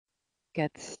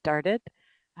get started.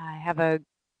 I have a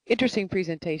interesting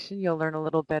presentation. You'll learn a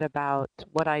little bit about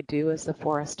what I do as the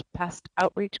Forest Pest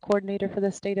Outreach Coordinator for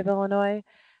the state of Illinois.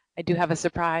 I do have a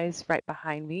surprise right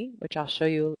behind me, which I'll show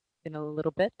you in a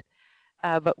little bit.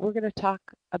 But we're going to talk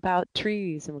about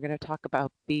trees, and we're going to talk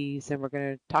about bees, and we're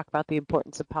going to talk about the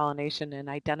importance of pollination and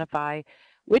identify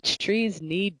which trees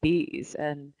need bees,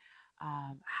 and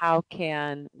how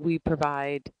can we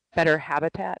provide better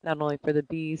habitat, not only for the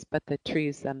bees, but the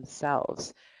trees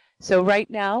themselves. So right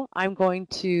now, I'm going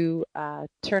to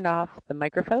turn off the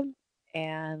microphone,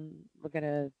 and we're going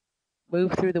to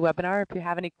move through the webinar. If you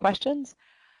have any questions,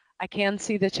 I can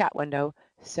see the chat window,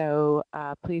 so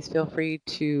please feel free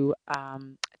to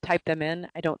type them in.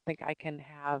 I don't think I can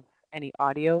have any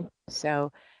audio,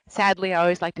 so sadly, I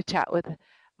always like to chat with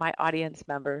my audience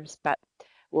members, but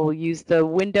we'll use the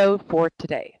window for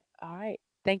today. All right,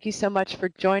 thank you so much for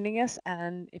joining us,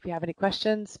 and if you have any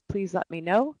questions, please let me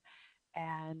know,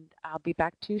 and I'll be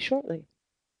back to you shortly.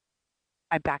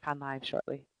 I'm back on live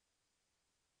shortly.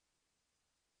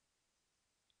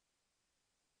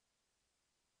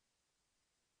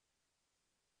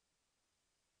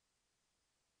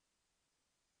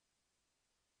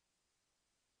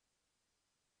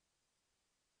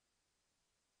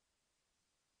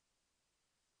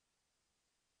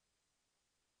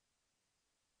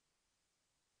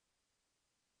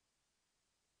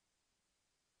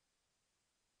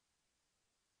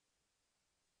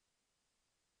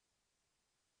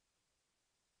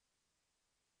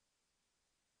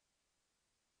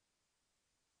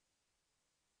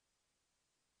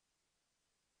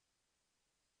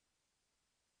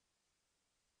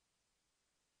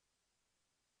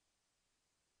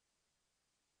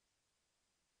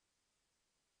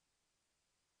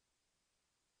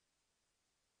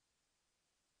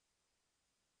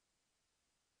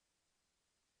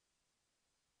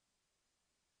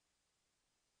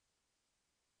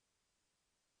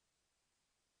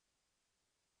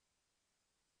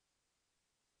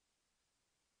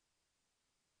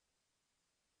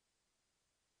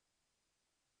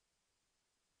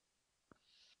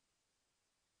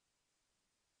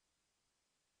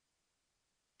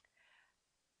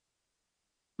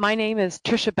 My name is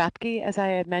Tricia Bethke. As I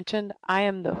had mentioned, I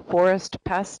am the Forest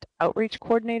Pest Outreach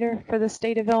Coordinator for the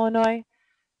state of Illinois.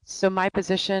 So my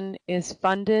position is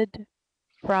funded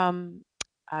from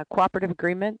a cooperative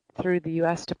agreement through the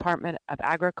U.S. Department of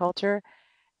Agriculture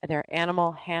and their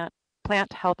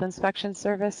Plant Health Inspection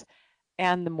Service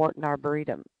and the Morton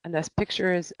Arboretum. And this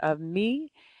picture is of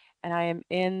me, and I am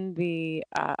in the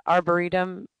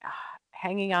Arboretum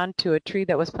hanging on to a tree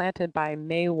that was planted by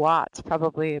May Watts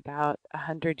probably about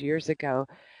 100 years ago.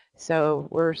 So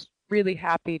we're really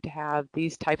happy to have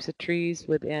these types of trees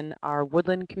within our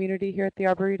woodland community here at the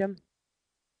Arboretum.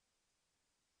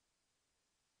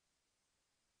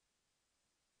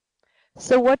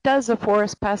 So what does a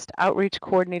Forest Pest Outreach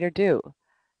Coordinator do?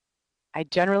 I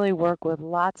generally work with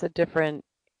lots of different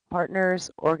partners,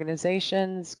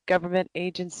 organizations, government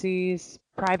agencies,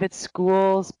 private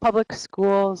schools, public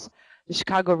schools, the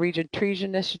Chicago Region Trees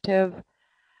Initiative,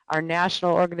 our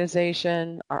national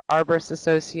organization, our Arborist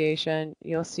Association.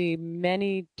 You'll see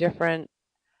many different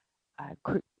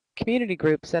community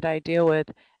groups that I deal with.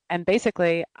 And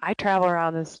basically, I travel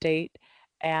around the state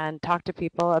and talk to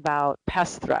people about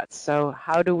pest threats. So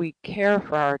how do we care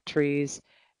for our trees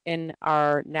in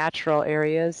our natural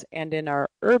areas and in our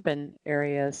urban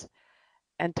areas,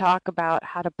 and talk about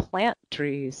how to plant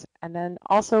trees, and then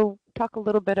also talk a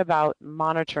little bit about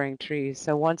monitoring trees.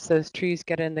 So once those trees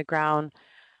get in the ground,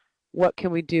 what can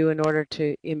we do in order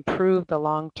to improve the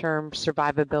long-term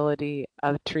survivability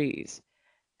of trees?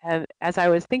 And as I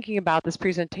was thinking about this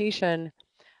presentation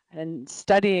and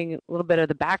studying a little bit of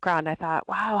the background, I thought,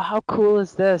 wow, how cool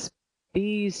is this?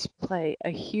 Bees play a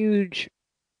huge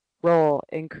role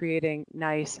in creating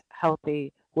nice,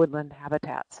 healthy woodland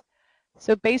habitats.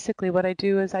 So basically what I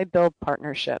do is I build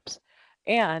partnerships.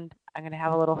 And I'm going to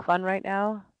have a little fun right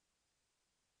now.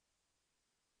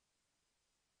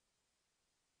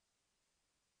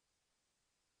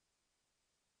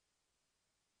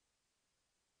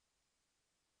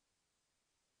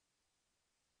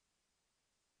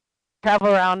 Travel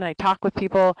around and I talk with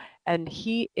people, and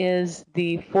he is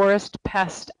the Forest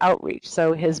Pest Outreach.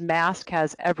 So his mask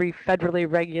has every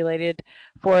federally regulated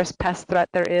forest pest threat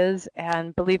there is.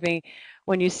 And believe me,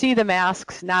 when you see the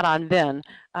masks, not on Vin,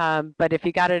 but if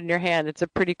you got it in your hand, it's a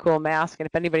pretty cool mask. And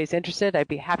if anybody's interested, I'd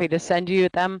be happy to send you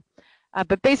them.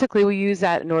 But basically, we use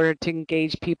that in order to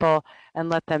engage people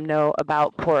and let them know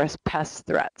about forest pest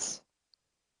threats.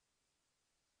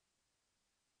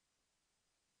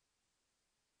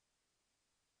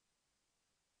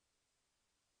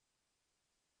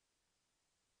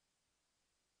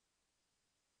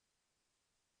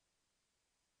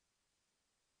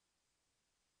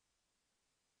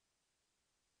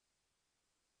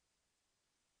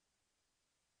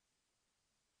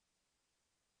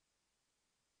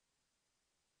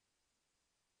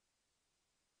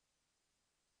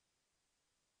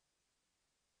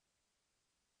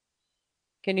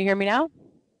 Can you hear me now?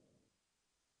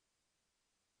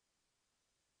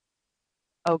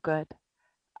 Oh, good.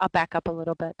 I'll back up a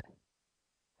little bit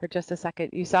for just a second.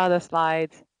 You saw the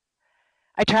slides.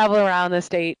 I travel around the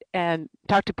state and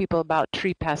talk to people about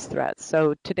tree pest threats.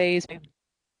 So today's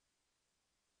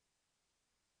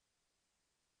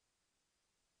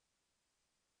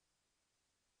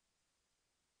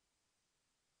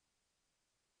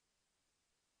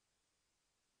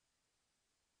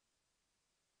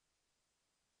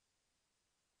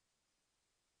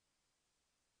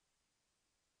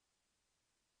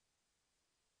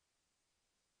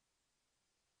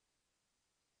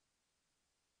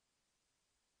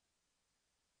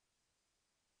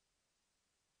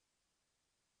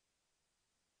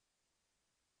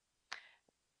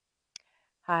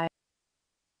hi.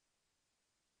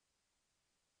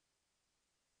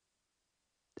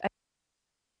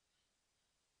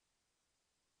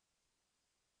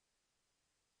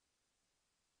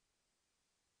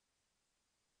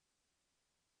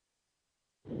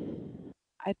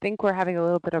 I think we're having a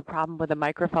little bit of a problem with the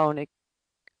microphone. It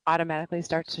automatically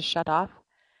starts to shut off,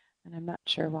 and I'm not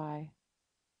sure why.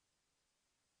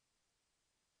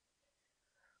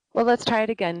 Well, let's try it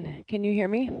again. Can you hear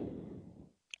me?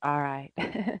 All right.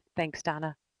 Thanks,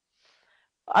 Donna.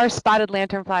 Our spotted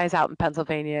lanternfly is out in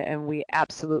Pennsylvania, and we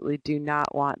absolutely do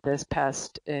not want this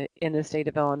pest in the state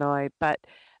of Illinois, but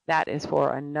that is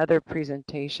for another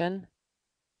presentation.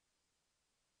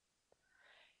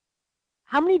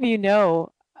 How many of you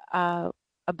know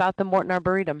about the Morton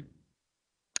Arboretum?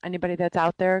 Anybody that's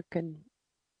out there can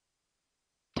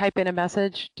type in a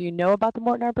message. Do you know about the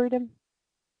Morton Arboretum?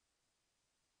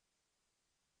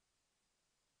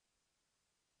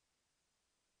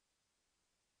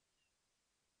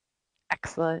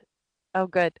 Excellent. Oh,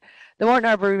 good. The Morton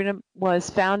Arboretum was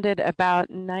founded about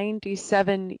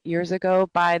 97 years ago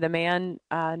by the man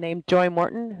named Joy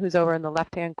Morton, who's over in the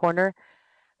left-hand corner.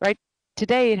 Right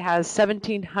today, it has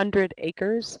 1,700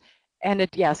 acres, and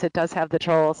yes, it does have the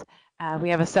trolls. We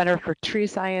have a center for tree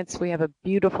science. We have a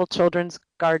beautiful children's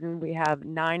garden. We have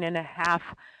 9.5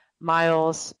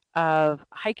 miles of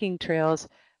hiking trails.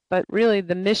 But really,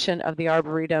 the mission of the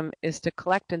Arboretum is to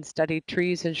collect and study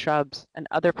trees and shrubs and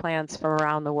other plants from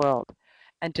around the world,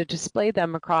 and to display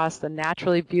them across the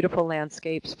naturally beautiful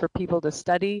landscapes for people to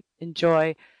study,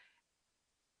 enjoy,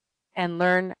 and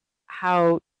learn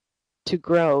how to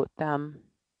grow them.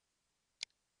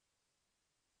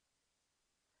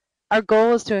 Our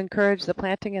goal is to encourage the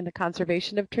planting and the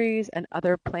conservation of trees and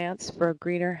other plants for a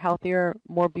greener, healthier,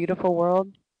 more beautiful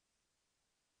world.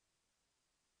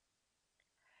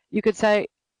 You could say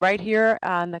right here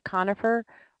on the conifer,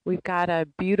 we've got a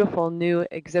beautiful new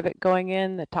exhibit going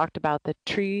in that talked about the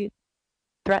tree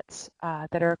threats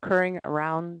that are occurring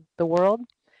around the world.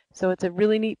 So it's a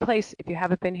really neat place. If you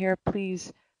haven't been here,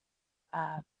 please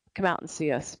come out and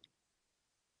see us.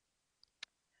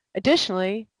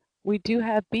 Additionally, we do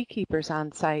have beekeepers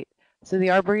on site. So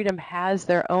the Arboretum has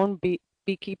their own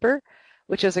beekeeper,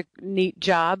 which is a neat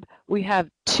job. We have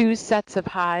 2 sets of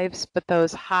hives, but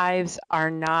those hives are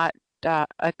not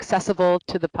accessible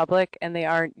to the public, and they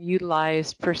aren't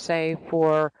utilized per se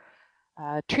for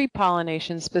tree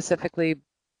pollination specifically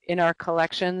in our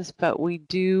collections, but we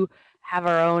do have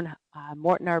our own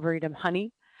Morton Arboretum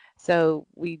honey. So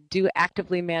we do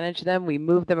actively manage them, we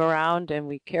move them around, and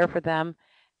we care for them.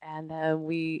 And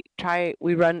we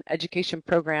run education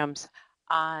programs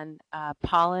on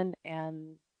pollen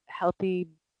and healthy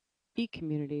bee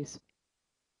communities.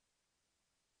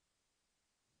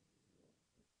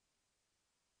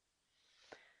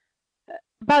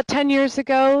 About 10 years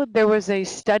ago, there was a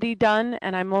study done,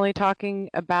 and I'm only talking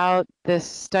about this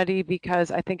study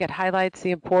because I think it highlights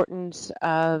the importance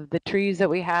of the trees that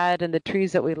we had and the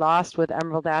trees that we lost with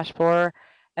emerald ash borer,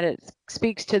 and it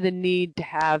speaks to the need to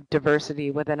have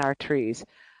diversity within our trees.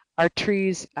 Our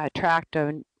trees attract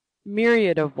a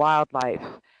myriad of wildlife,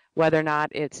 whether or not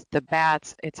it's the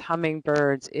bats, it's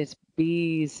hummingbirds, it's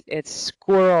bees, it's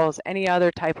squirrels, any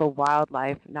other type of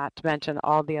wildlife, not to mention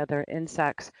all the other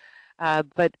insects.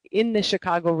 But in the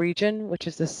Chicago region, which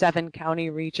is the 7-county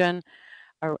region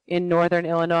in northern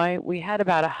Illinois, we had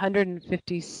about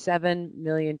 157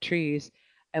 million trees,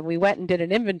 and we went and did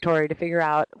an inventory to figure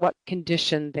out what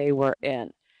condition they were in.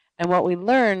 And what we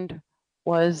learned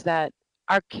was that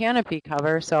our canopy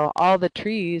cover, so all the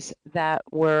trees that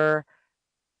were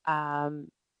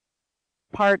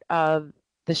part of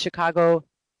the Chicago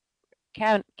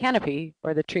canopy,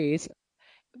 or the trees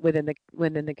within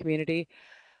the community,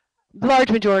 the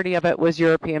large majority of it was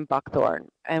European buckthorn,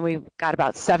 and we've got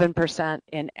about 7%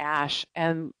 in ash.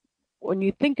 And when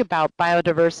you think about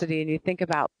biodiversity and you think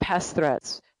about pest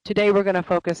threats, Today we're going to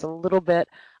focus a little bit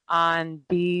on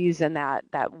bees and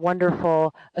that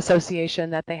wonderful association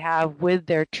that they have with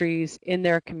their trees in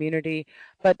their community.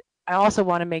 But I also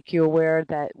want to make you aware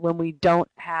that when we don't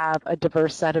have a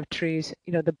diverse set of trees,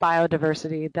 you know, the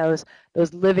biodiversity,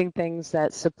 those living things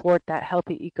that support that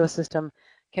healthy ecosystem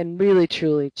can really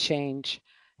truly change.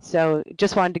 So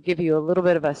just wanted to give you a little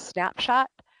bit of a snapshot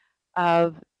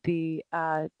of the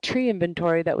tree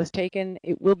inventory that was taken.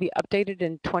 It will be updated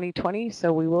in 2020,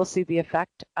 so we will see the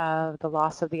effect of the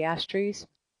loss of the ash trees.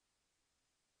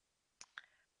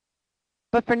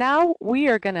 But for now, we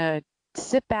are going to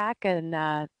sit back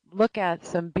and look at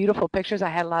some beautiful pictures. I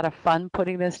had a lot of fun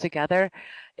putting this together.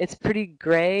 It's pretty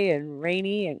gray and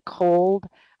rainy and cold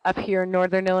up here in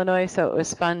northern Illinois, so it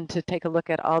was fun to take a look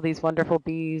at all these wonderful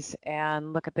bees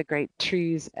and look at the great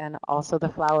trees and also the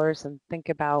flowers and think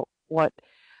about what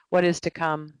is to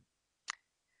come.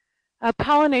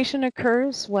 Pollination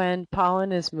occurs when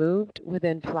pollen is moved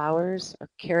within flowers or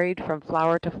carried from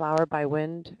flower to flower by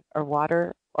wind or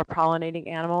water or pollinating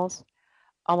animals.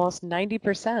 Almost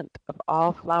 90% of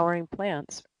all flowering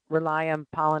plants rely on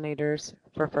pollinators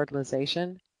for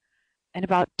fertilization, and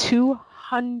about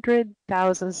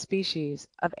 200,000 species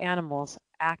of animals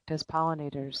act as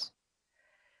pollinators.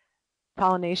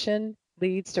 Pollination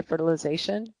leads to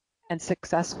fertilization and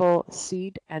successful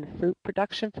seed and fruit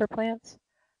production for plants.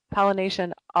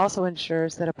 Pollination also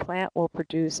ensures that a plant will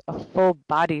produce a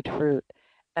full-bodied fruit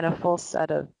and a full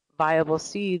set of viable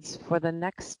seeds for the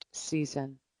next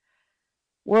season.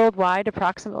 Worldwide,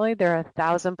 approximately, there are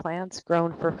 1,000 plants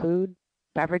grown for food,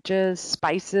 beverages,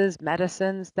 spices,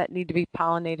 medicines that need to be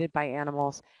pollinated by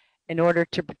animals in order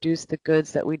to produce the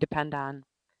goods that we depend on.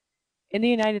 In the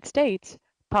United States,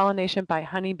 pollination by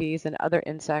honeybees and other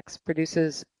insects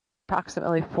produces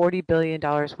approximately $40 billion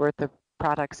worth of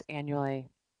products annually.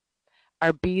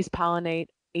 Our bees pollinate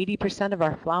 80% of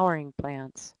our flowering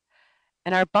plants,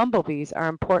 and our bumblebees are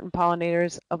important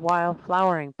pollinators of wild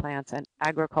flowering plants and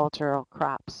agricultural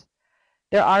crops.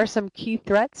 There are some key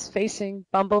threats facing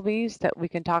bumblebees that we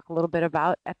can talk a little bit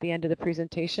about at the end of the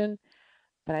presentation,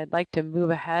 but I'd like to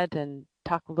move ahead and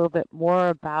talk a little bit more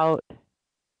about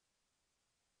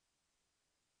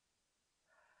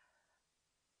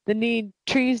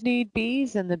trees need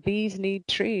bees and the bees need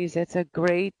trees. It's a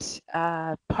great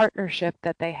partnership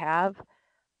that they have.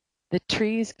 The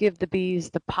trees give the bees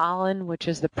the pollen, which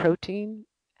is the protein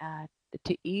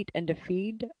to eat and to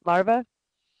feed larvae.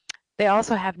 They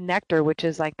also have nectar, which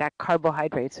is like that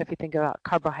carbohydrate. So if you think about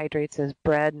carbohydrates as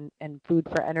bread and food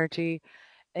for energy,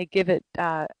 they give it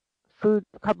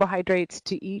carbohydrates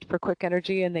to eat for quick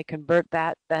energy, and they convert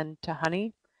that then to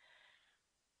honey.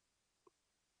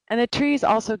 And the trees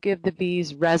also give the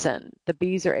bees resin. The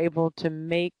bees are able to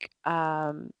make,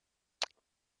 they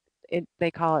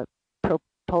call it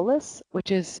propolis,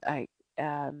 which is I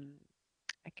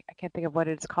can't think of what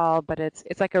it's called, but it's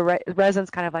like resin's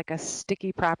kind of like a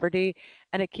sticky property,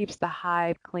 and it keeps the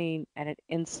hive clean and it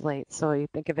insulates. So you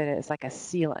think of it as like a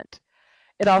sealant.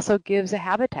 It also gives a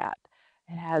habitat.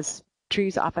 It has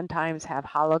trees oftentimes have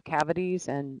hollow cavities,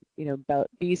 and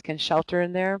bees can shelter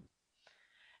in there.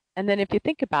 And then if you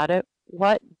think about it,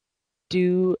 what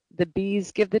do the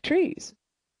bees give the trees?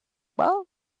 Well,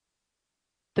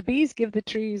 the bees give the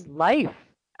trees life,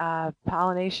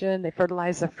 pollination. They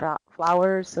fertilize the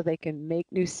flowers so they can make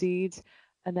new seeds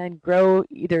and then grow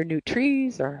either new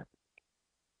trees or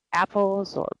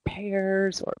apples or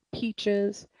pears or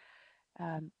peaches.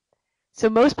 So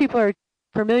most people are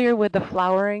familiar with the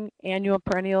flowering annual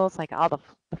perennials, like all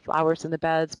the flowers in the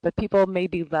beds, but people may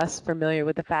be less familiar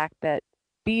with the fact that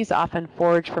bees often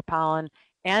forage for pollen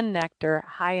and nectar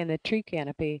high in the tree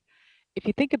canopy. If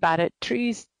you think about it,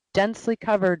 trees densely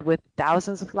covered with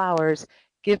thousands of flowers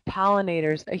give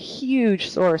pollinators a huge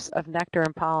source of nectar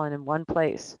and pollen in one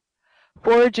place.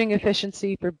 Foraging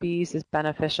efficiency for bees is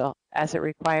beneficial as it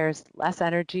requires less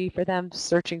energy for them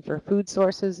searching for food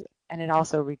sources, and it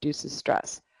also reduces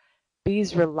stress.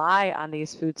 Bees rely on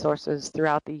these food sources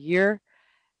throughout the year,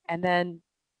 and then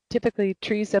typically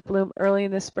trees that bloom early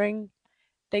in the spring,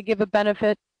 they give a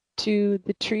benefit to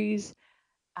the trees.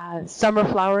 Summer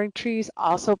flowering trees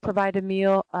also provide a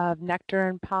meal of nectar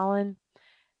and pollen.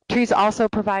 Trees also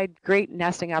provide great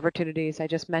nesting opportunities. I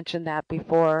just mentioned that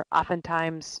before.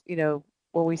 Oftentimes, when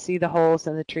we see the holes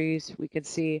in the trees, we can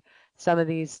see some of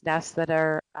these nests that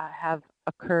have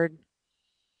occurred.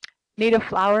 Native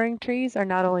flowering trees are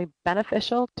not only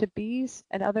beneficial to bees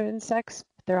and other insects,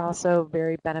 but they're also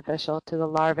very beneficial to the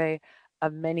larvae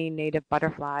of many native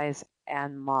butterflies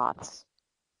and moths.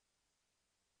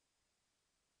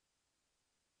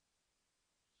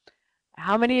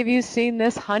 How many of you seen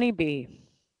this honeybee?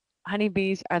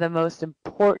 honeybees are the most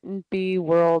important bee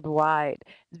worldwide.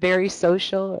 It's very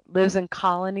social. It lives in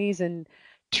colonies in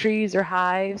trees or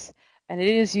hives, and it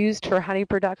is used for honey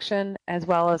production as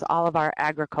well as all of our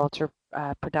agriculture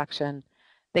production.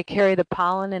 They carry the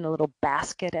pollen in a little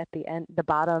basket at the end, the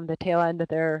bottom, the tail end of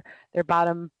their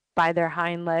bottom by their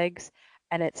hind legs,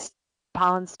 and it's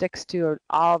pollen sticks to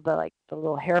all the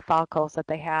little hair follicles that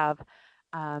they have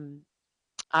on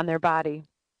their body.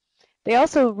 They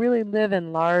also really live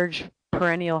in large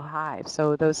perennial hives,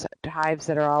 so those hives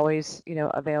that are always,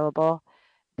 available.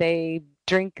 They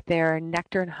drink their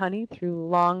nectar and honey through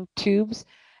long tubes,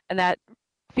 and that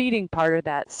feeding part or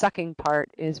that sucking part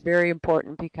is very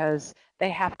important because they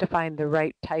have to find the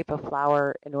right type of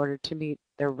flower in order to meet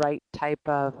the right type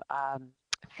of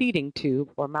feeding tube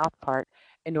or mouth part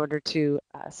in order to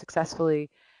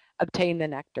successfully obtain the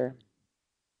nectar.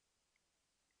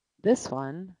 This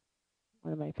one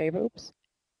of my favorites.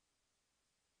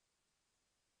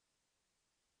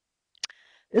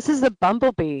 This is the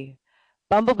bumblebee.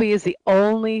 Bumblebee is the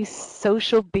only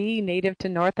social bee native to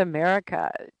North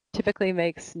America. It typically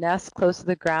makes nests close to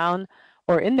the ground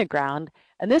or in the ground,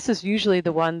 and this is usually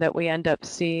the one that we end up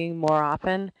seeing more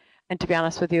often. And to be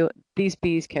honest with you, these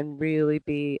bees can really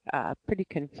be pretty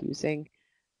confusing.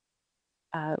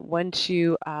 Once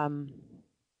you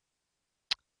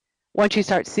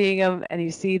start seeing them and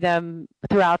you see them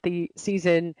throughout the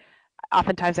season,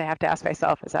 oftentimes I have to ask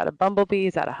myself, is that a bumblebee?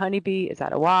 Is that a honeybee? Is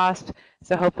that a wasp?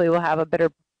 So hopefully we'll have a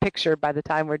better picture by the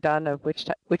time we're done of which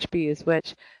bee is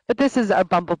which. But this is a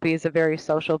bumblebee, is a very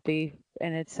social bee,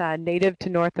 and it's native to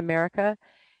North America.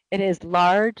 It is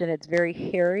large and it's very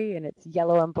hairy and it's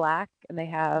yellow and black, and they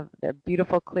have their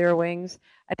beautiful clear wings.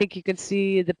 I think you can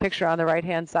see the picture on the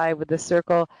right-hand side with the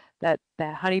circle that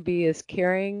the honeybee is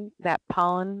carrying that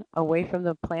pollen away from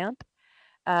the plant.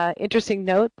 Interesting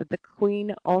note that the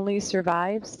queen only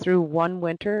survives through one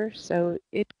winter, so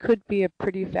it could be a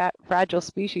pretty fragile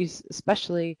species,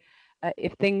 especially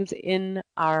if things in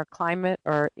our climate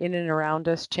or in and around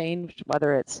us change,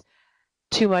 whether it's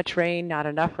too much rain, not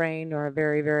enough rain, or a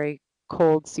very, very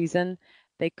cold season.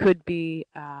 They could be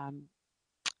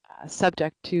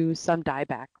subject to some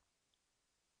dieback.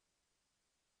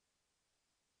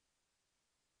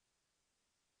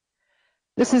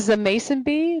 This is a mason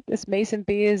bee. This mason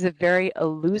bee is a very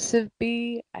elusive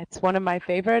bee. It's one of my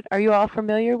favorite. Are you all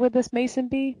familiar with this mason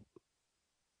bee?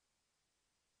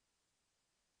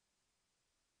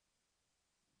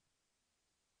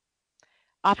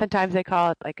 Oftentimes they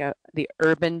call it like the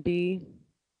urban bee.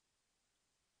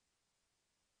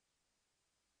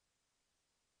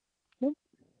 Nope.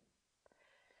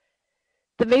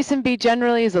 The mason bee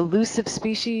generally is a elusive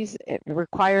species. It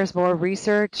requires more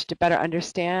research to better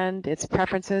understand its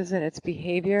preferences and its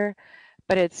behavior.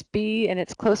 But its bee and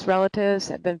its close relatives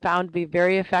have been found to be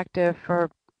very effective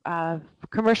for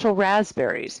commercial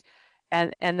raspberries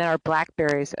and then our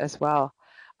blackberries as well.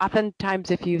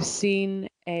 Oftentimes, if you've seen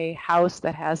a house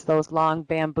that has those long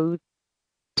bamboo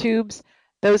tubes,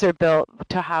 those are built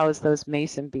to house those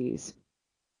mason bees.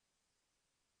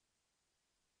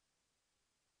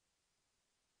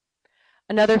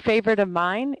 Another favorite of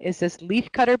mine is this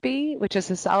leafcutter bee, which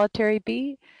is a solitary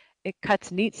bee. It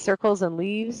cuts neat circles and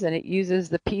leaves, and it uses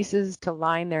the pieces to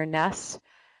line their nests.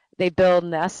 They build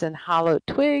nests in hollow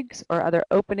twigs or other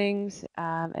openings,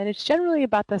 and it's generally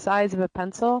about the size of a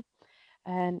pencil.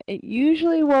 And it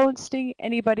usually won't sting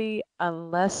anybody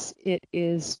unless it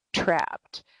is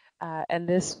trapped. And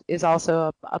this is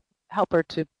also a helper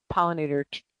to pollinator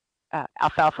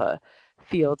alfalfa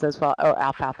fields as well, or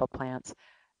alfalfa plants.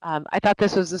 I thought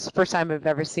this was the first time I've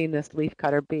ever seen this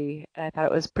leafcutter bee, and I thought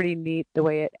it was pretty neat the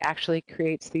way it actually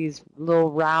creates these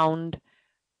little round,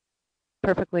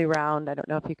 perfectly round, I don't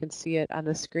know if you can see it on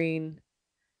the screen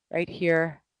right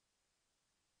here.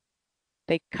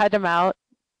 They cut them out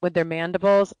with their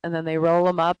mandibles, and then they roll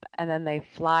them up, and then they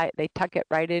fly. They tuck it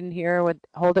right in here,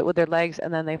 hold it with their legs,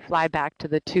 and then they fly back to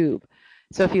the tube.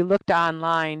 So if you looked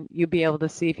online, you'd be able to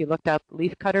see, if you looked up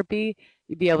leafcutter bee,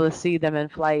 you'd be able to see them in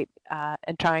flight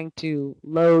and trying to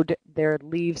load their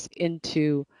leaves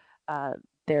into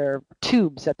their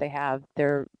tubes that they have,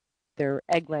 their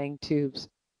egg-laying tubes.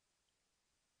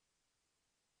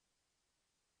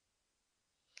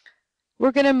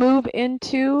 We're going to move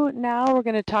into now, we're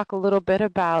going to talk a little bit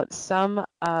about some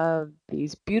of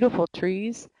these beautiful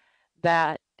trees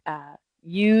that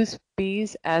use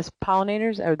bees as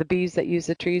pollinators, or the bees that use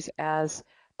the trees as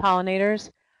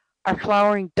pollinators. Our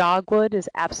flowering dogwood is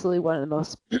absolutely one of the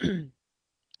most,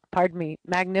 pardon me,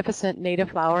 magnificent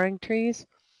native flowering trees.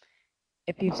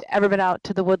 If you've ever been out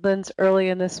to the woodlands early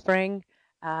in the spring,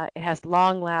 It has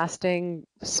long-lasting,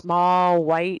 small,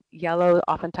 white, yellow,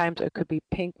 oftentimes it could be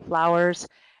pink flowers,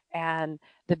 and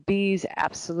the bees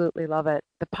absolutely love it.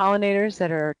 The pollinators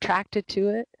that are attracted to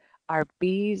it are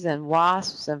bees and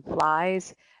wasps and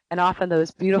flies, and often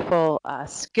those beautiful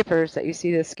skippers that you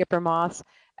see, the skipper moths,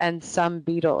 and some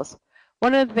beetles.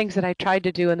 One of the things that I tried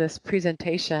to do in this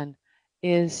presentation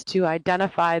is to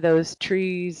identify those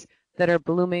trees that are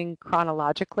blooming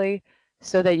chronologically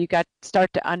so that you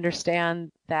start to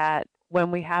understand that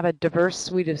when we have a diverse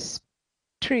suite of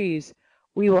trees,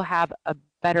 we will have a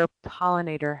better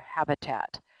pollinator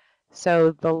habitat.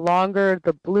 So the longer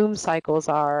the bloom cycles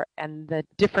are and the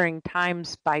differing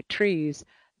times by trees,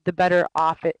 the better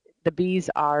off the bees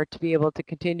are to be able to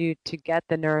continue to get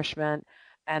the nourishment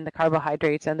and the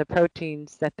carbohydrates and the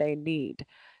proteins that they need.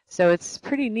 So it's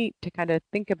pretty neat to kind of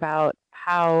think about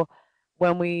how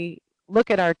when we look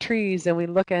at our trees and we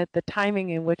look at the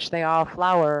timing in which they all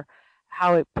flower,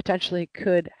 how it potentially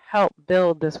could help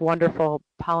build this wonderful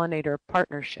pollinator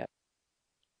partnership.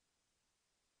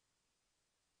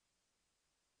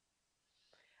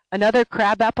 Another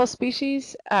crabapple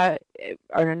species, or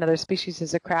another species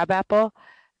is a crabapple.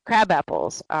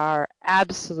 Crabapples are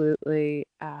absolutely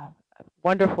a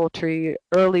wonderful tree,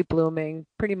 early blooming,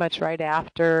 pretty much right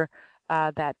after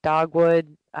that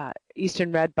dogwood,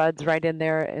 eastern redbuds right in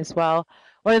there as well.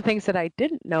 One of the things that I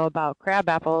didn't know about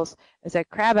crabapples is that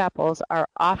crabapples are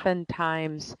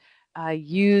oftentimes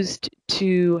used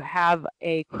to have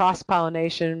a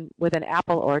cross-pollination with an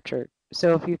apple orchard.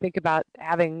 So if you think about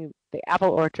having the apple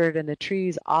orchard and the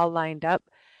trees all lined up,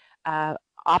 uh,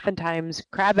 oftentimes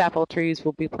crabapple trees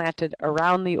will be planted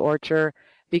around the orchard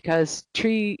because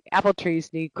apple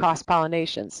trees need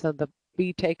cross-pollination. So the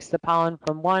bee takes the pollen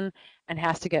from one and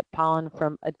has to get pollen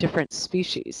from a different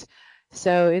species.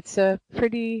 So it's a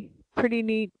pretty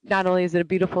neat. Not only is it a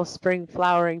beautiful spring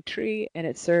flowering tree and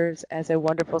it serves as a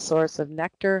wonderful source of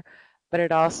nectar, but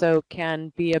it also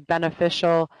can be a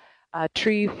beneficial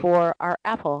tree for our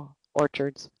apple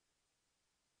orchards.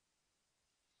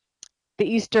 The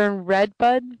eastern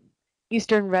redbud's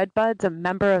a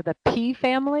member of the pea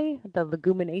family, the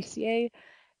Leguminaceae.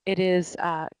 It is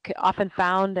often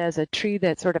found as a tree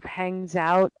that sort of hangs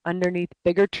out underneath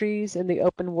bigger trees in the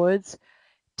open woods,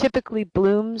 typically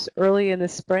blooms early in the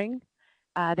spring.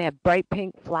 They have bright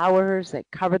pink flowers that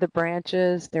cover the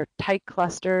branches. They're tight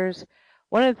clusters.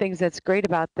 One of the things that's great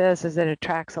about this is it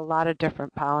attracts a lot of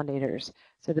different pollinators.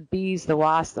 So the bees, the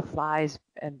wasps, the flies,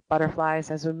 and butterflies,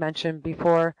 as we mentioned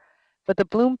before. But the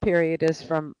bloom period is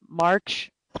from March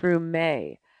through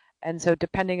May. And so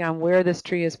depending on where this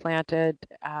tree is planted,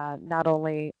 not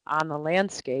only on the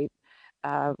landscape,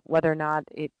 whether or not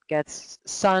it gets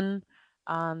sun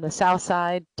on the south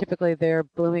side, typically they're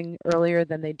blooming earlier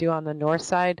than they do on the north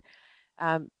side.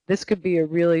 This could be a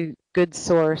really good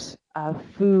source of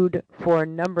food for a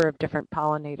number of different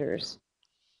pollinators.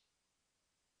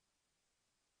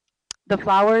 The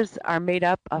flowers are made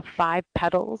up of 5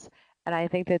 petals, and I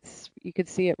think you could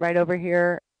see it right over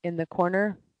here in the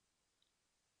corner.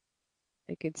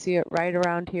 You can see it right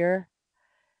around here.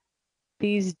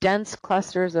 These dense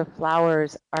clusters of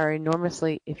flowers are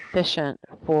enormously efficient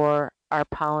for our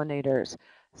pollinators.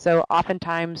 So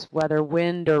oftentimes, whether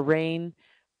wind or rain,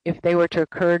 if they were to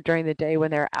occur during the day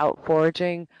when they're out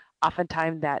foraging,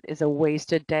 oftentimes that is a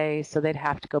wasted day, so they'd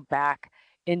have to go back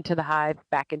into the hive,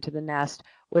 back into the nest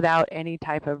without any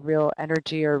type of real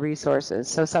energy or resources.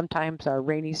 So sometimes our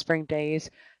rainy spring days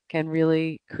can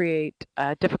really create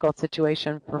a difficult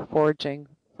situation for foraging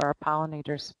for our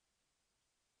pollinators.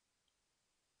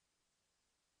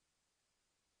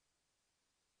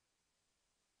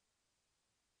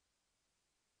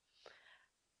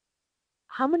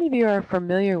 How many of you are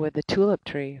familiar with the tulip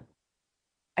tree?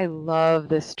 I love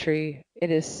this tree. It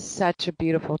is such a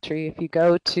beautiful tree. If you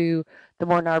go to the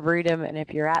Morton Arboretum and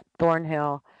if you're at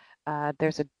Thornhill,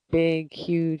 there's a big,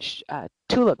 huge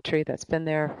tulip tree that's been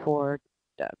there for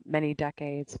many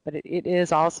decades. But it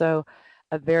is also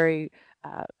a very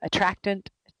attractant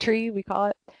tree, we call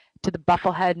it, to the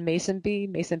bufflehead mason bee.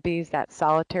 Mason bee is that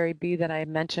solitary bee that I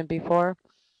mentioned before.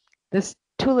 This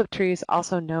tulip tree is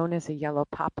also known as a yellow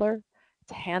poplar.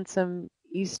 It's a handsome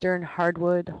eastern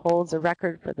hardwood, holds a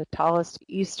record for the tallest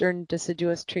eastern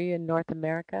deciduous tree in North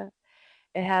America.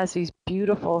 It has these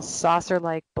beautiful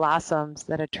saucer-like blossoms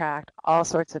that attract all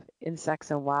sorts of insects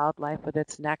and wildlife with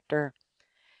its nectar.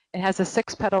 It has a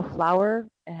 6-petal flower.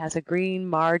 It has a green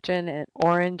margin and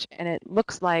orange, and it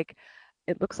looks like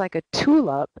a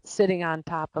tulip sitting on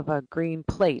top of a green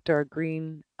plate or a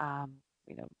green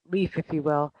leaf, if you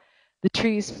will. The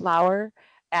trees flower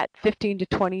at 15 to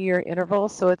 20 year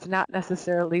intervals, so it's not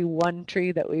necessarily one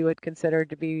tree that we would consider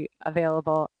to be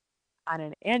available on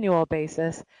an annual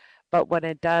basis, but when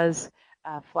it does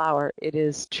flower, it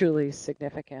is truly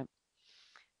significant.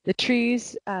 The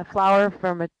trees flower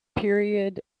from a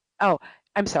period, oh,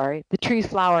 I'm sorry, the trees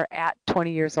flower at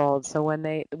 20 years old. So when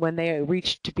they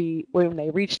reach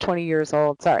 20 years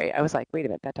old, sorry, I was like, wait a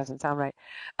minute, that doesn't sound right.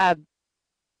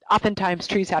 Oftentimes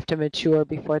trees have to mature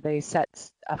before they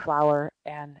set a flower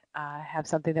and have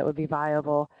something that would be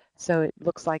viable. So it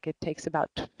looks like it takes about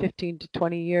 15 to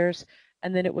 20 years,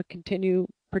 and then it would continue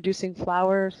producing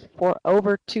flowers for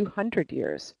over 200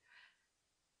 years.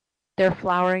 Their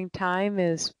flowering time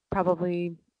is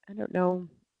probably, I don't know,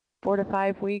 4 to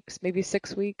 5 weeks, maybe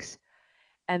 6 weeks,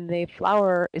 and the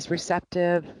flower is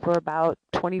receptive for about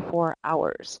 24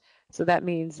 hours. So that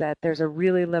means that there's a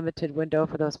really limited window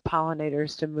for those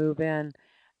pollinators to move in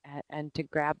and to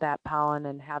grab that pollen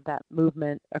and have that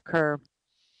movement occur.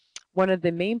 One of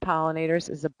the main pollinators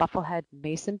is a bufflehead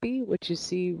mason bee, which you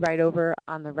see right over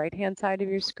on the right-hand side of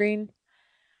your screen.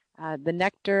 The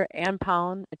nectar and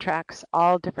pollen attracts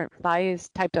all different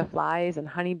types of flies and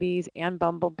honeybees and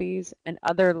bumblebees and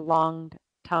other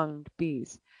long-tongued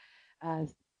bees.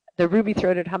 The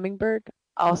ruby-throated hummingbird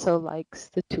also likes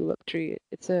the tulip tree.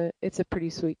 It's a pretty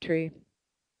sweet tree.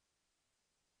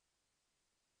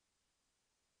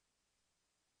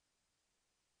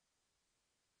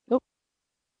 Oop.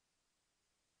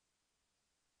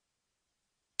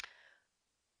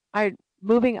 All right,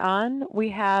 moving on, we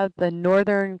have the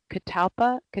northern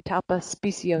catalpa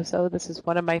specioso. This is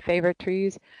one of my favorite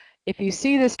trees. If you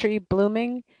see this tree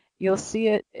blooming, you'll see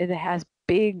it has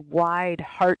big, wide,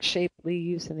 heart-shaped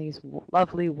leaves and these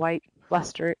lovely white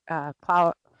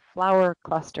flower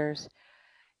clusters.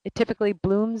 It typically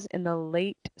blooms in the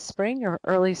late spring or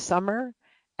early summer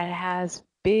and has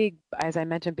big, as I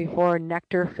mentioned before,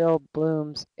 nectar-filled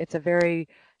blooms. It's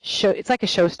it's like a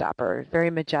showstopper, very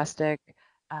majestic.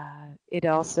 It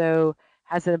also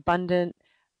has abundant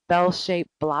bell-shaped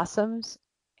blossoms,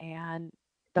 and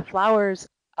the flowers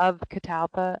of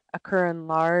catalpa occur in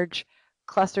large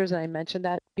clusters, and I mentioned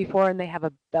that before, and they have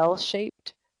a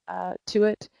bell-shaped to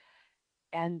it,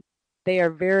 and they are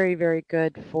very, very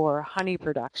good for honey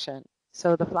production.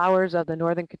 So the flowers of the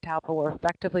northern catalpa were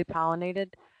effectively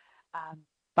pollinated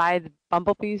by the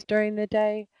bumblebees during the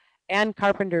day and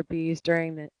carpenter bees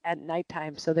at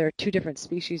nighttime. So there are two different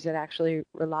species that actually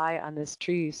rely on this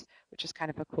trees, which is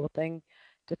kind of a cool thing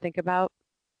to think about.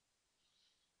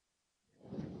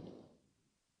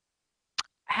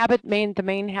 The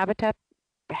main habitat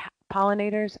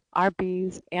pollinators are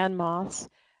bees and moths.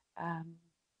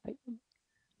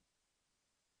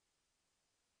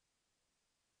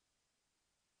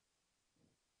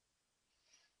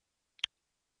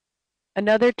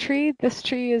 Another tree, this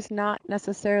tree is not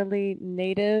necessarily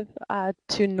native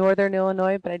to northern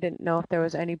Illinois, but I didn't know if there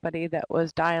was anybody that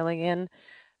was dialing in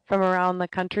from around the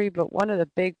country. But one of the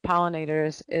big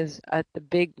pollinators is the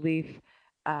big leaf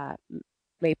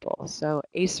maple, so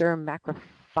Acer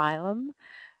macrophyllum.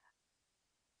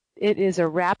 It is a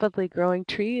rapidly growing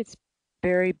tree. It's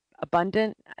very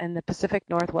abundant in the Pacific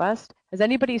Northwest. Has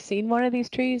anybody seen one of these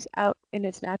trees out in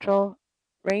its natural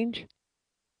range?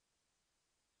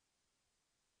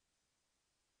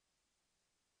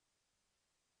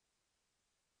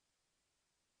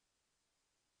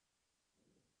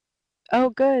 Oh,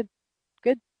 good,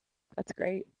 good. That's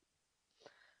great.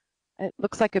 It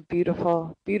looks like a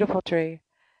beautiful, beautiful tree.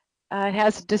 It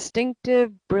has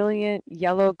distinctive, brilliant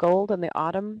yellow gold in the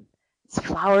autumn. Its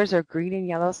flowers are green and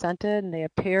yellow scented, and they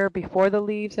appear before the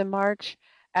leaves in March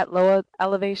at low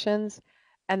elevations.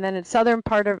 And then in southern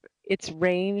part of its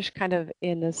range, kind of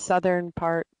in the southern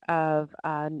part of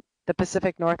the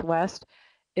Pacific Northwest,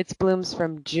 it blooms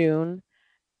from June,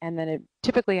 and then it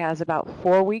typically has about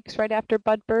 4 weeks right after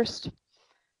bud burst.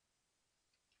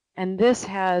 And this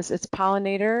has its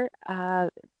pollinator. I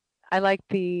like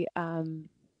the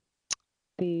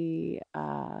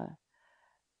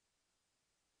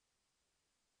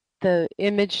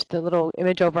image, the little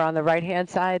image over on the right-hand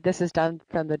side. This is done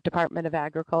from the Department of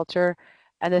Agriculture,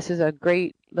 and this is a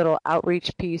great little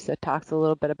outreach piece that talks a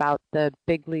little bit about the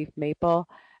big leaf maple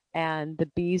and the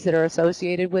bees that are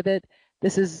associated with it.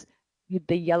 This is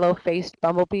the yellow-faced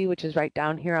bumblebee, which is right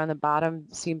down here on the bottom,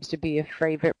 seems to be a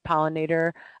favorite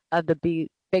pollinator of the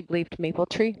big-leafed maple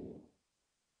tree.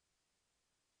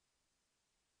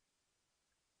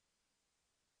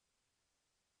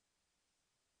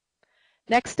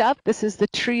 Next up, this is the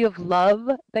tree of love,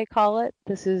 they call it.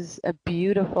 This is a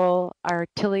beautiful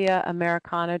Artilia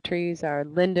americana trees, are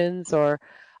lindens, or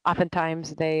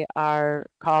oftentimes they are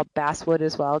called basswood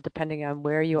as well, depending on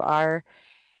where you are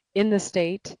in the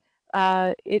state.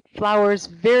 It flowers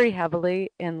very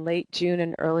heavily in late June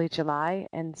and early July,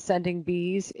 and sending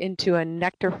bees into a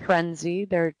nectar frenzy.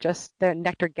 They're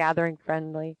nectar gathering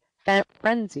frenzy.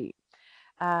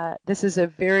 This is a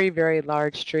very, very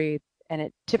large tree, and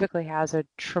it typically has a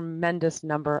tremendous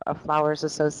number of flowers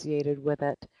associated with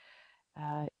it.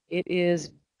 It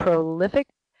is prolific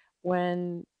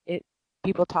when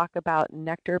people talk about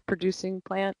nectar producing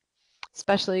plant,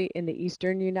 especially in the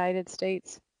eastern United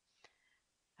States.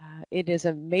 It is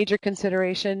a major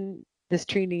consideration. This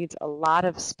tree needs a lot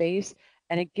of space,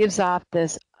 and it gives off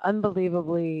this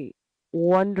unbelievably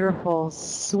wonderful,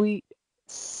 sweet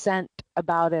scent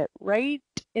about it right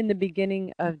in the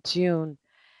beginning of June.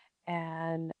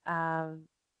 And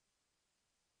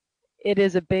it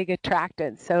is a big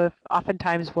attractant. So if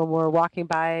oftentimes when we're walking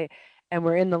by and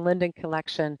we're in the linden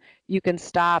collection, you can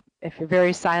stop. If you're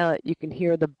very silent, you can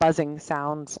hear the buzzing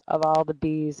sounds of all the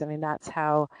bees. I mean, that's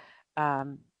how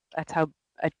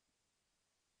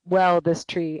well this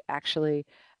tree actually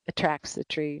attracts the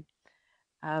tree.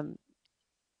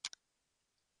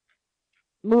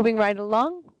 Moving right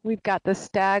along, we've got the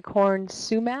staghorn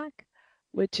sumac,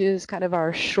 which is kind of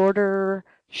our shorter,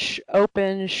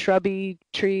 open, shrubby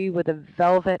tree with a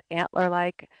velvet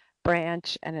antler-like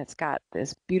branch, and it's got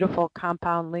this beautiful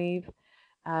compound leaf.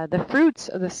 The fruits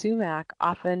of the sumac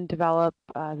often develop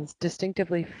this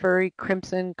distinctively furry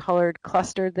crimson-colored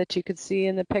cluster that you could see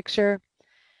in the picture.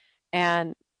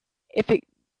 And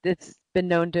it's been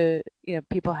known to,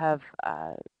 people have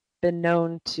been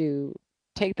known to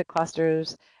take the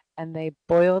clusters and they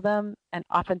boil them, and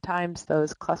oftentimes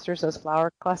those clusters, those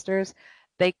flower clusters,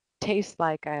 they taste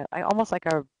like almost like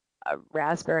a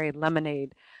raspberry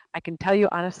lemonade. I can tell you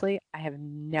honestly, I have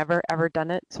never ever done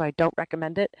it, so I don't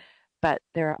recommend it, but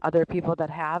there are other people that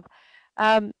have.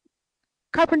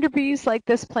 Carpenter bees like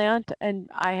this plant, and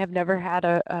I have never had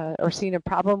or seen a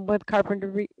problem with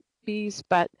carpenter bees,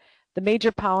 but the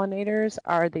major pollinators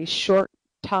are the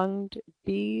short-tongued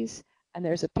bees, and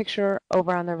there's a picture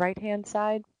over on the right-hand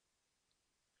side.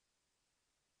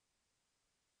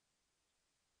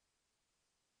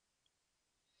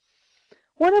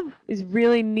 One of these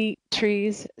really neat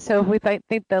trees, so if we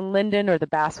think the linden or the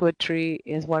basswood tree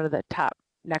is one of the top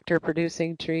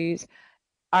nectar-producing trees,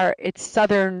 its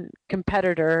southern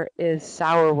competitor is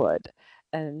sourwood.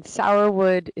 And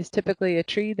sourwood is typically a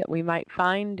tree that we might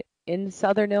find in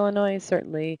southern Illinois,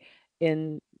 certainly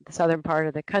in the southern part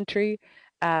of the country.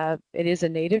 It is a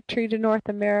native tree to North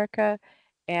America,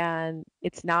 and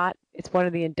it's one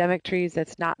of the endemic trees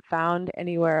that's not found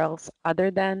anywhere else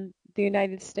other than the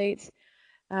United States.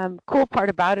 Cool part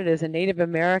about it is Native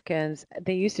Americans,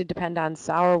 they used to depend on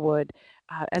sourwood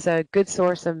as a good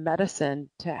source of medicine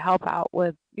to help out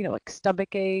with, like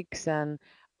stomach aches and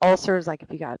ulcers, like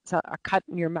if you got a cut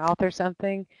in your mouth or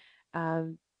something.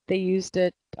 They used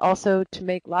it also to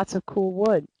make lots of cool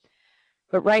wood.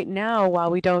 But right now,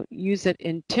 while we don't use it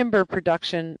in timber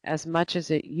production as much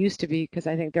as it used to be, because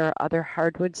I think there are other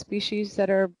hardwood species that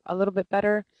are a little bit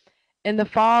better, in the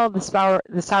fall, the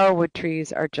sourwood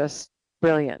trees are just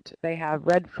brilliant. They have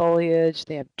red foliage,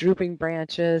 they have drooping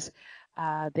branches.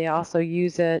 They also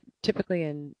use it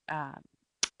typically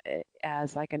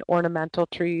as like an ornamental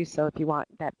tree, so if you want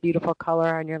that beautiful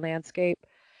color on your landscape.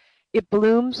 It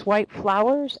blooms white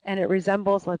flowers, and it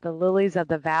resembles like the lilies of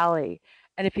the valley.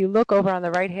 And if you look over on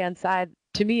the right-hand side,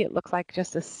 to me it looks like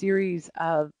just a series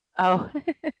of,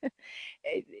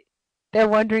 they're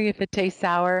wondering if it tastes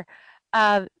sour.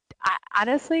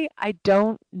 Honestly, I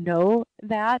don't know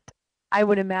that. I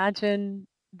would imagine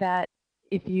that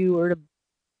if you were to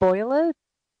boil it,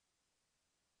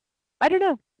 I don't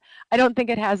know. I don't think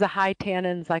it has the high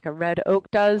tannins like a red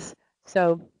oak does.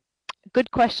 So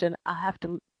good question. I'll have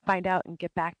to find out and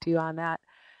get back to you on that.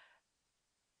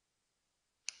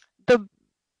 The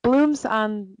blooms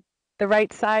on the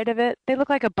right side of it, they look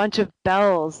like a bunch of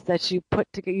bells that you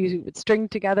would string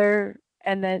together,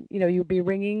 and then you'd be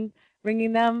ringing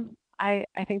them. I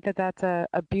think that's a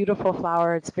beautiful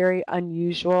flower. It's very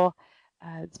unusual.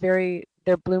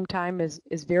 Their bloom time is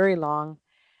very long,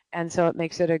 and so it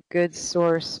makes it a good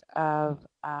source of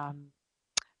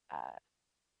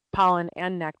pollen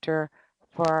and nectar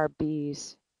for our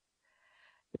bees.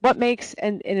 What makes,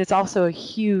 and it's also a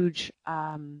huge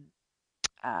honey,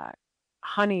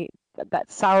 that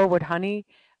sourwood honey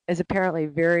is apparently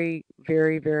very,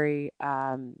 very, very,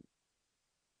 I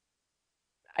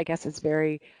guess it's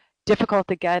very difficult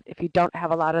to get if you don't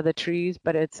have a lot of the trees,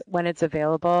 but when it's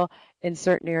available in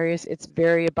certain areas, it's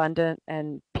very abundant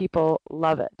and people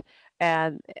love it.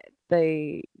 And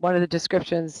one of the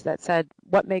descriptions that said,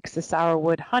 what makes the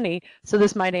sourwood honey? So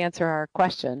this might answer our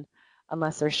question,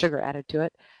 unless there's sugar added to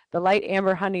it. The light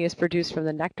amber honey is produced from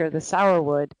the nectar of the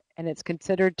sourwood, and it's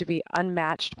considered to be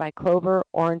unmatched by clover,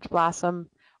 orange blossom,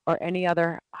 or any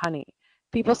other honey.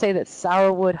 People say that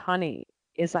sourwood honey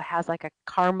has like a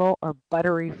caramel or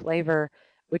buttery flavor,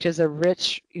 which is a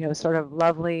rich, sort of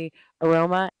lovely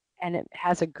aroma, and it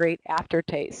has a great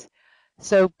aftertaste.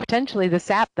 So potentially the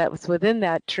sap that was within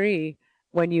that tree,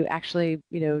 when you actually,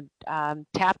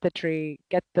 tap the tree,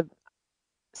 get the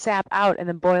sap out and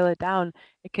then boil it down,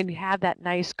 it can have that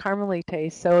nice caramely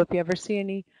taste. So if you ever see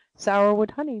any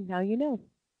sourwood honey, now you know.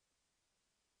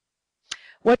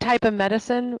 What type of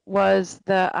medicine was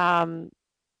the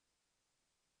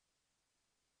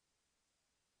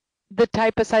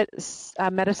type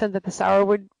of medicine that the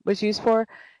sourwood was used for?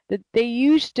 They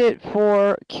used it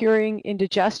for curing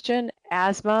indigestion,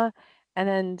 asthma, and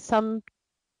then some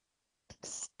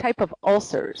type of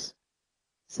ulcers.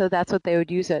 So that's what they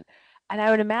would use it. And I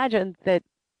would imagine that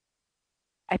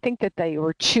I think that they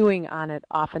were chewing on it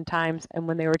oftentimes, and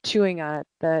when they were chewing on it,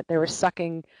 that they were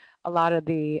sucking a lot of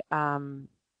the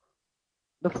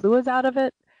fluids out of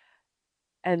it,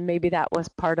 and maybe that was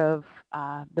part of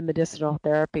the medicinal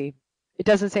therapy. It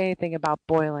doesn't say anything about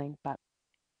boiling, but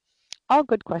all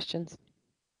good questions.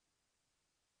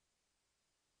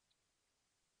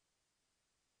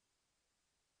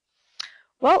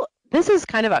 Well, this is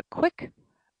kind of a quick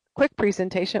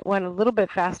presentation. It went a little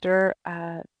bit faster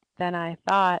than I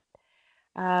thought.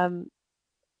 I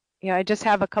just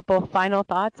have a couple of final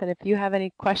thoughts, and if you have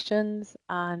any questions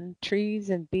on trees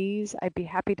and bees, I'd be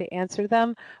happy to answer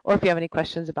them. Or if you have any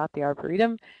questions about the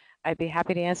Arboretum, I'd be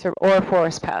happy to answer, or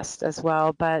forest pest as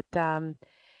well. But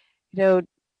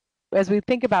as we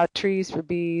think about trees for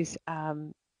bees,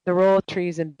 the role of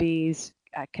trees and bees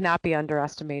cannot be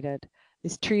underestimated.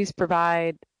 These trees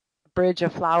provide a bridge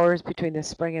of flowers between the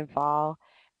spring and fall,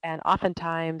 and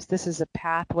oftentimes this is a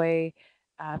pathway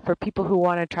for people who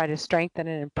want to try to strengthen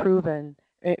and improve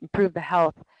the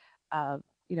health of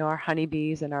our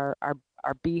honeybees and our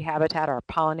bee habitat, our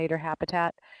pollinator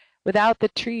habitat. Without the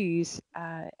trees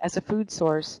as a food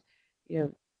source,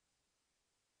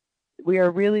 we are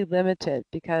really limited,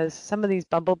 because some of these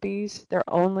bumblebees, they're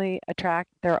only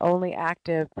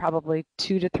active probably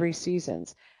 2 to 3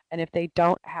 seasons. And if they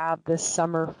don't have this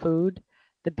summer food,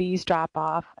 the bees drop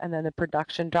off, and then the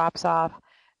production drops off,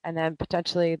 and then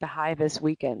potentially the hive is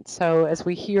weakened. So as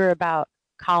we hear about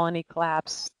colony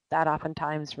collapse, that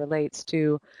oftentimes relates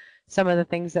to some of the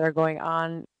things that are going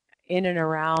on in and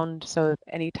around. So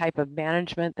any type of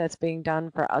management that's being done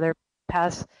for other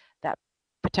pests that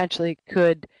potentially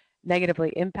could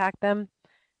negatively impact them.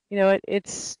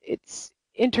 It's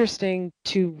interesting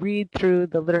to read through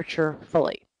the literature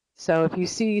fully. So if you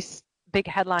see big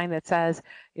headline that says,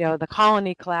 the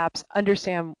colony collapse,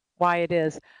 understand why it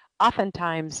is.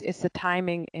 Oftentimes, it's the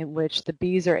timing in which the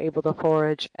bees are able to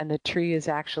forage and the tree is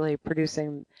actually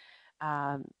producing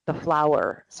the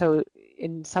flower. So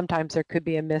sometimes there could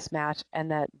be a mismatch, and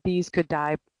that bees could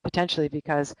die potentially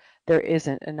because there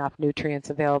isn't enough nutrients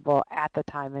available at the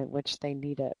time in which they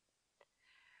need it.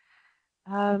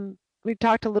 We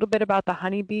talked a little bit about the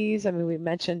honeybees. I mean, we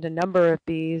mentioned a number of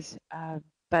bees,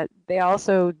 but they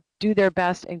also do their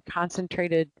best in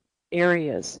concentrated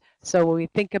areas. So when we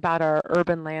think about our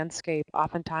urban landscape,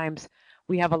 oftentimes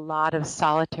we have a lot of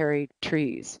solitary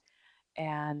trees.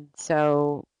 And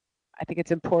so I think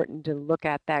it's important to look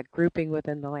at that grouping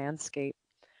within the landscape.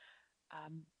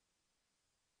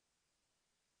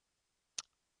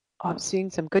 I'm seeing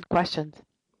some good questions.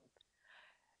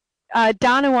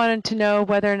 Donna wanted to know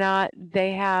whether or not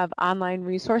they have online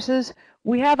resources.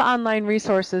 We have online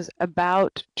resources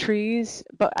about trees,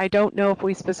 but I don't know if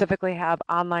we specifically have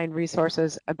online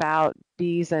resources about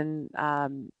bees and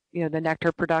the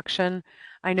nectar production.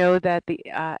 I know that the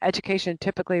education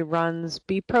typically runs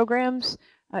bee programs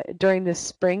during the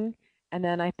spring, and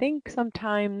then I think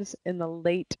sometimes in the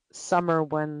late summer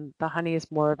when the honey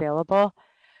is more available.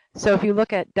 So if you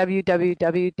look at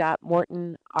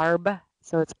www.mortonarb,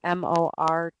 so it's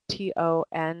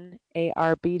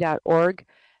mortonarb.org,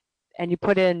 and you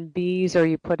put in bees or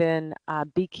you put in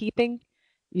beekeeping,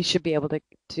 you should be able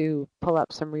to pull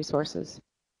up some resources.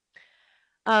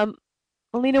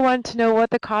 Alina wanted to know what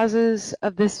the causes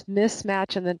of this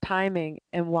mismatch in the timing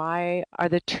and why are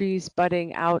the trees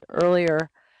budding out earlier.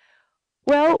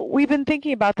 Well, we've been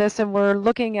thinking about this, and we're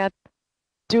looking at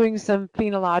doing some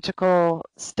phenological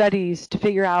studies to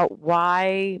figure out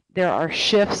why there are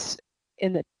shifts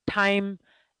in the time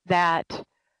that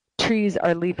trees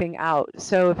are leafing out.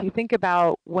 So if you think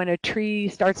about when a tree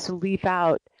starts to leaf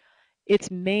out, its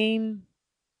main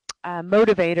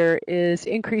motivator is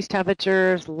increased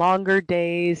temperatures, longer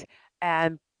days,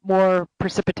 and more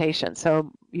precipitation.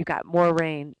 So you've got more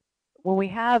rain. when we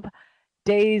have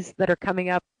days that are coming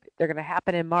up, they're going to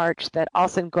happen in March, that all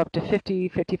of a sudden go up to 50,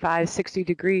 55, 60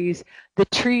 degrees, the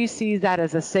tree sees that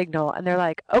as a signal and they're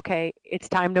like, okay, it's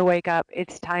time to wake up.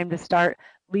 It's time to start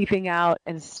leafing out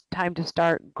and it's time to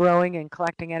start growing and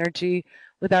collecting energy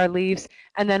with our leaves.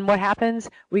 And then what happens?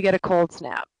 We get a cold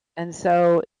snap. And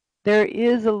so there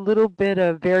is a little bit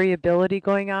of variability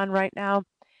going on right now.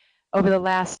 Over the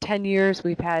last 10 years,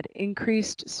 we've had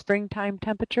increased springtime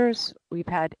temperatures. We've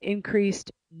had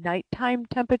increased nighttime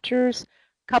temperatures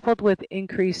coupled with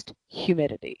increased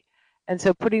humidity. And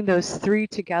so putting those three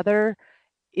together,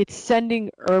 it's sending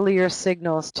earlier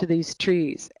signals to these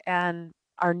trees. And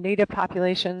our native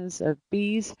populations of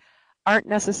bees aren't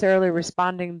necessarily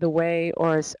responding the way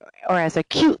or as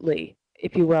acutely,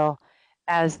 if you will,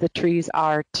 as the trees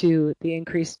are to the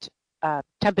increased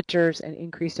temperatures and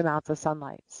increased amounts of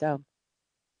sunlight. So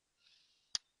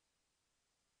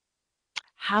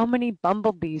how many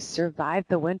bumblebees survive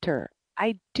the winter?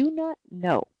 I do not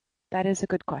know. That is a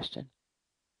good question.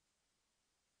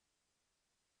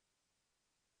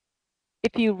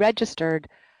 If you registered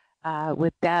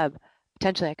with Deb,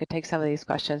 potentially I could take some of these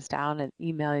questions down and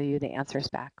email you the answers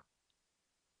back.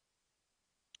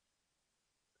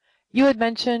 You had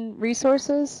mentioned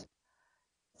resources.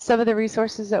 Some of the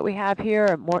resources that we have here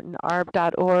are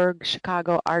mortonarb.org,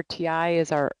 Chicago RTI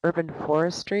is our urban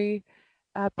forestry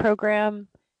program,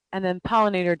 and then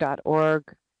pollinator.org,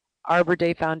 Arbor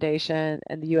Day Foundation,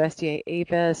 and the USDA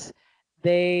APHIS.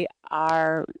 They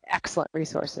are excellent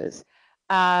resources.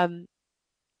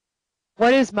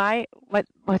 What's my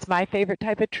favorite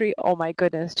type of tree? Oh my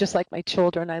goodness, just like my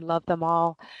children, I love them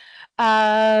all.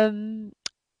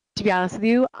 To be honest with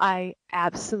you, I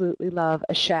absolutely love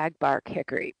a shagbark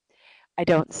hickory. I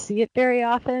don't see it very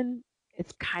often.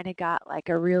 It's kind of got like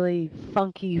a really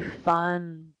funky,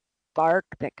 fun bark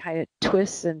that kind of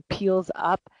twists and peels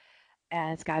up,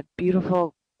 and it's got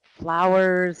beautiful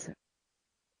flowers.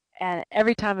 And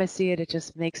every time I see it, it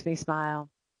just makes me smile.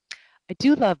 I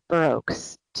do love bur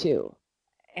oaks too,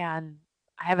 and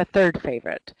I have a third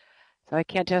favorite, so I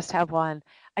can't just have one.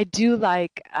 I do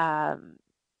like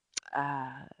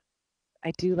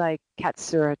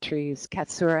Katsura trees.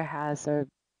 Katsura has a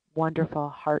wonderful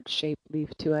heart-shaped leaf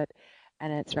to it,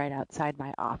 and it's right outside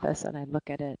my office, and I look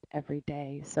at it every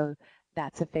day. So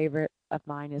that's a favorite of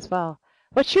mine as well.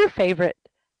 What's your favorite,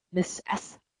 Miss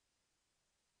S?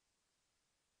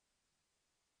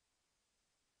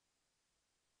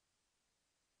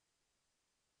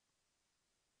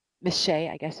 Miss Shea,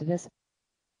 I guess it is.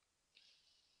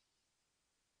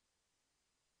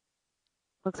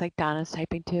 Looks like Donna's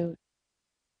typing too.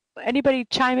 Anybody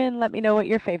chime in? Let me know what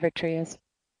your favorite tree is.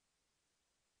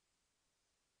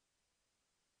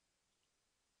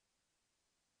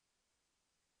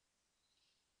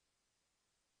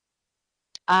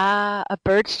 Ah, a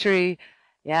birch tree.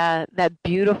 Yeah, that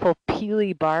beautiful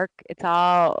peely bark. It's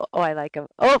all, oh, I like them.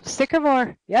 Oh,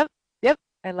 sycamore. Yep, yep.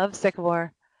 I love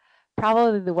sycamore.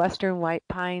 Probably the western white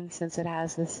pine since it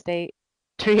has the state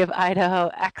tree of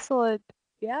Idaho. Excellent.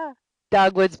 Yeah.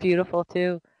 Dogwood's beautiful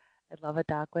too. I love a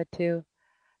dogwood too.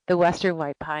 The western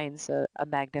white pine's a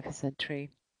magnificent tree.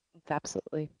 It's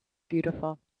absolutely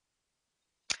beautiful.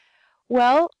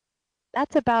 Well,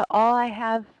 that's about all I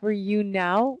have for you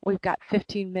now. We've got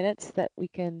 15 minutes that we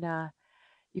can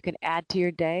you can add to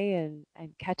your day and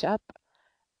catch up.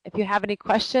 If you have any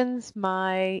questions,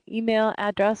 my email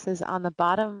address is on the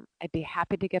bottom. I'd be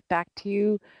happy to get back to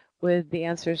you with the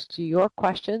answers to your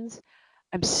questions.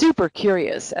 I'm super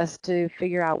curious as to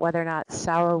figure out whether or not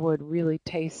sourwood really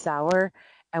tastes sour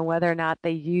and whether or not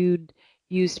they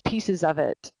used pieces of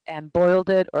it and boiled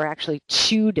it or actually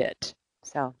chewed it.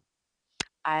 So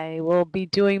I will be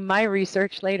doing my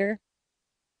research later.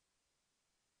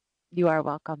 You are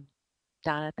welcome,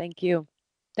 Donna. Thank you.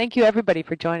 Thank you, everybody,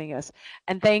 for joining us.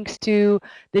 And thanks to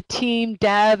the team,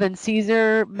 Deb and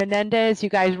Cesar Menendez. You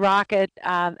guys rock at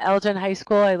Elgin High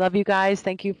School. I love you guys.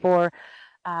 Thank you for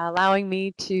allowing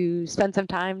me to spend some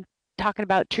time talking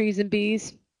about trees and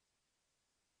bees.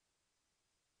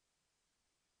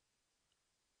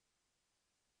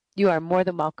 You are more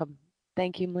than welcome.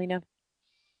 Thank you, Melina.